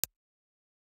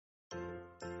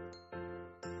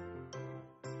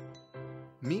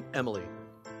Meet Emily.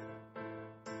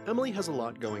 Emily has a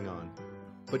lot going on,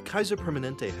 but Kaiser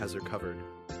Permanente has her covered.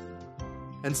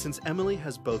 And since Emily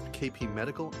has both KP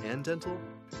Medical and Dental,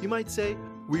 you might say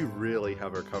we really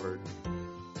have her covered.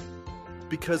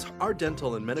 Because our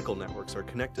dental and medical networks are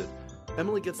connected,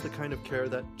 Emily gets the kind of care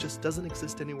that just doesn't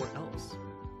exist anywhere else.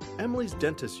 Emily's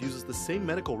dentist uses the same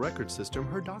medical record system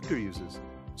her doctor uses,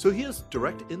 so he has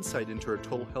direct insight into her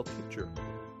total health picture.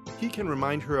 He can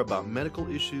remind her about medical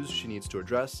issues she needs to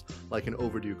address, like an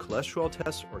overdue cholesterol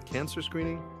test or cancer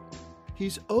screening.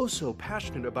 He's oh so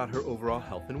passionate about her overall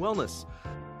health and wellness.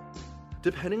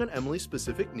 Depending on Emily's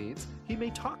specific needs, he may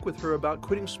talk with her about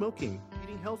quitting smoking,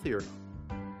 eating healthier,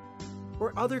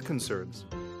 or other concerns.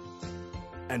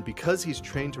 And because he's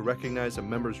trained to recognize a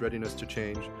member's readiness to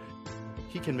change,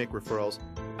 he can make referrals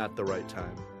at the right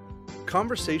time.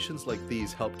 Conversations like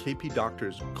these help KP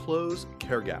doctors close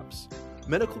care gaps,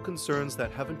 medical concerns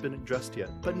that haven't been addressed yet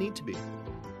but need to be.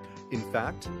 In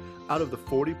fact, out of the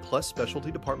 40+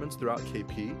 specialty departments throughout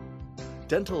KP,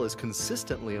 dental is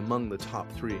consistently among the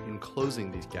top 3 in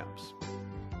closing these gaps.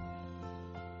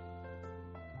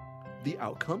 The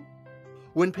outcome?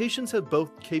 When patients have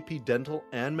both KP dental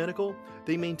and medical,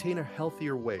 they maintain a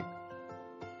healthier weight,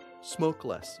 smoke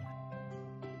less,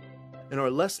 and are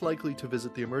less likely to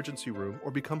visit the emergency room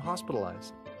or become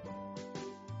hospitalized.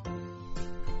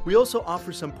 We also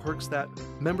offer some perks that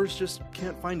members just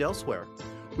can't find elsewhere.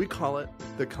 We call it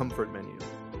the comfort menu.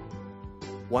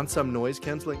 Want some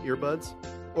noise-canceling earbuds?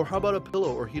 Or how about a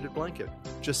pillow or heated blanket?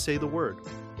 Just say the word.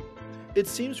 It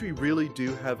seems we really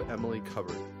do have Emily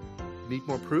covered. Need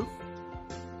more proof?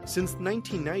 Since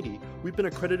 1990, we've been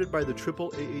accredited by the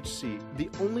AAHC, the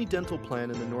only dental plan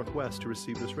in the Northwest to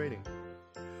receive this rating.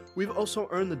 We've also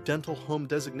earned the Dental Home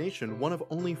designation, one of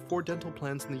only 4 dental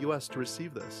plans in the US to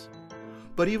receive this.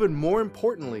 But even more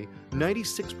importantly,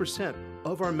 96%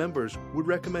 of our members would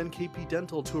recommend KP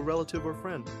Dental to a relative or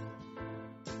friend.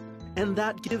 And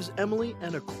that gives Emily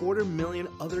and 250,000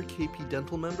 other KP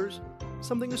Dental members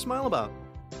something to smile about.